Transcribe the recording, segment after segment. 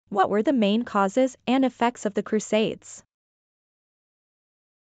What were the main causes and effects of the Crusades?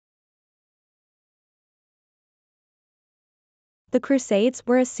 The Crusades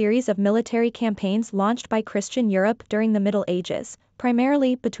were a series of military campaigns launched by Christian Europe during the Middle Ages,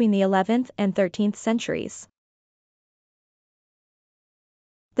 primarily between the 11th and 13th centuries.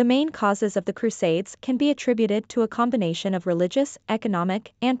 The main causes of the Crusades can be attributed to a combination of religious,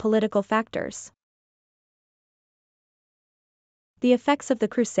 economic, and political factors. The effects of the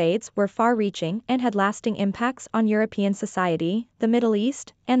Crusades were far-reaching and had lasting impacts on European society, the Middle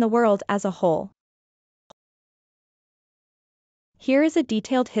East, and the world as a whole. Here is a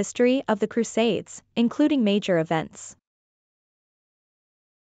detailed history of the Crusades, including major events.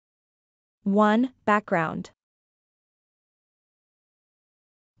 1. Background.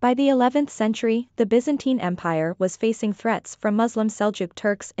 By the 11th century, the Byzantine Empire was facing threats from Muslim Seljuk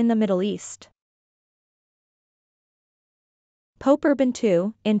Turks in the Middle East. Pope Urban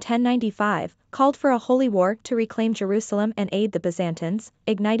II, in 1095, called for a holy war to reclaim Jerusalem and aid the Byzantines,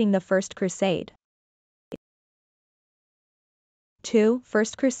 igniting the First Crusade. 2.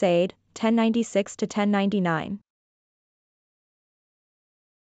 First Crusade, 1096 to 1099.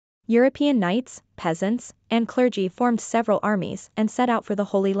 European knights, peasants, and clergy formed several armies and set out for the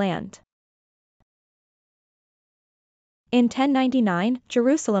Holy Land. In 1099,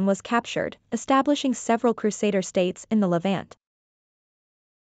 Jerusalem was captured, establishing several Crusader states in the Levant.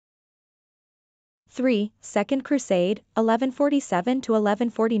 3. Second Crusade, 1147 to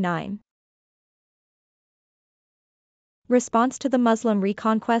 1149. Response to the Muslim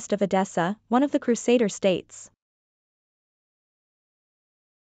reconquest of Edessa, one of the Crusader states.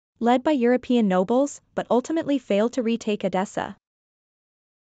 Led by European nobles, but ultimately failed to retake Edessa.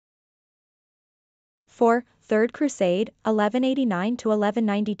 4. Third Crusade, 1189 to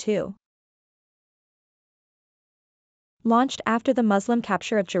 1192. Launched after the Muslim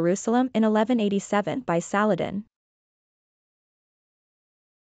capture of Jerusalem in 1187 by Saladin.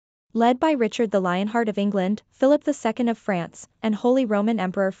 Led by Richard the Lionheart of England, Philip II of France, and Holy Roman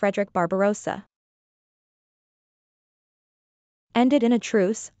Emperor Frederick Barbarossa. Ended in a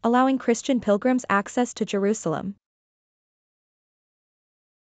truce, allowing Christian pilgrims access to Jerusalem.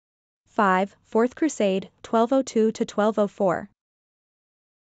 5. Fourth Crusade, 1202 to 1204.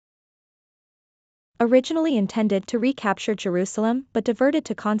 Originally intended to recapture Jerusalem but diverted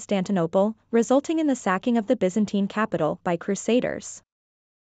to Constantinople, resulting in the sacking of the Byzantine capital by Crusaders.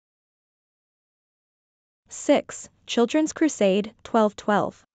 6. Children's Crusade,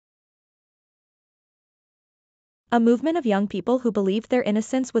 1212. A movement of young people who believed their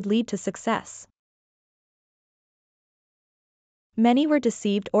innocence would lead to success. Many were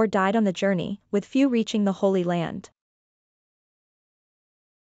deceived or died on the journey, with few reaching the Holy Land.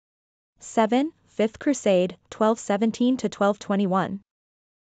 7. Fifth Crusade, 1217 to 1221.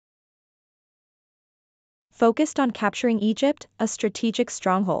 Focused on capturing Egypt, a strategic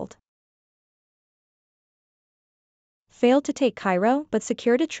stronghold. Failed to take Cairo but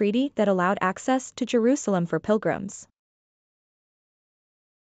secured a treaty that allowed access to Jerusalem for pilgrims.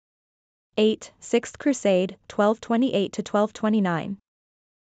 8. Sixth Crusade, 1228 to 1229.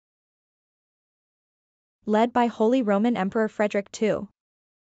 Led by Holy Roman Emperor Frederick II.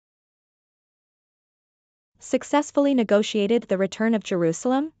 Successfully negotiated the return of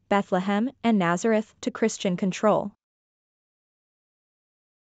Jerusalem, Bethlehem, and Nazareth to Christian control.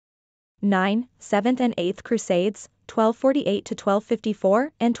 9. Seventh and Eighth Crusades, 1248 to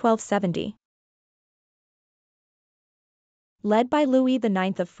 1254 and 1270. Led by Louis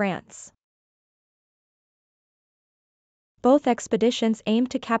IX of France. Both expeditions aimed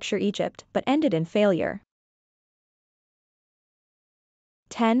to capture Egypt but ended in failure.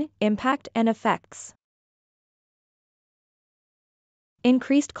 10. Impact and effects.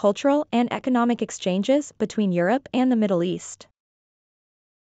 Increased cultural and economic exchanges between Europe and the Middle East.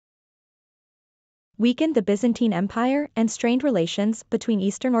 Weakened the Byzantine Empire and strained relations between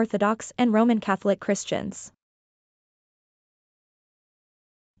Eastern Orthodox and Roman Catholic Christians.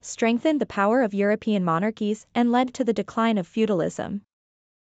 Strengthened the power of European monarchies and led to the decline of feudalism.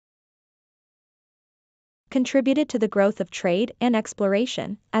 Contributed to the growth of trade and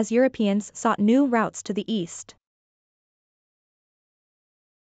exploration, as Europeans sought new routes to the east.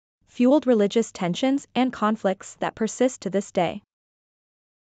 Fueled religious tensions and conflicts that persist to this day.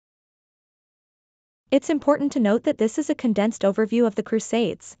 It's important to note that this is a condensed overview of the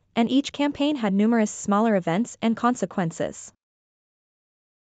Crusades, and each campaign had numerous smaller events and consequences.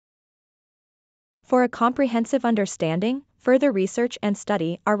 For a comprehensive understanding, further research and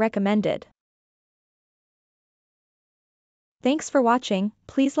study are recommended. Thanks for watching.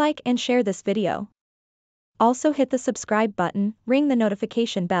 Please like and share this video. Also hit the subscribe button, ring the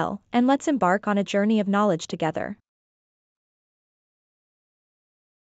notification bell, and let's embark on a journey of knowledge together.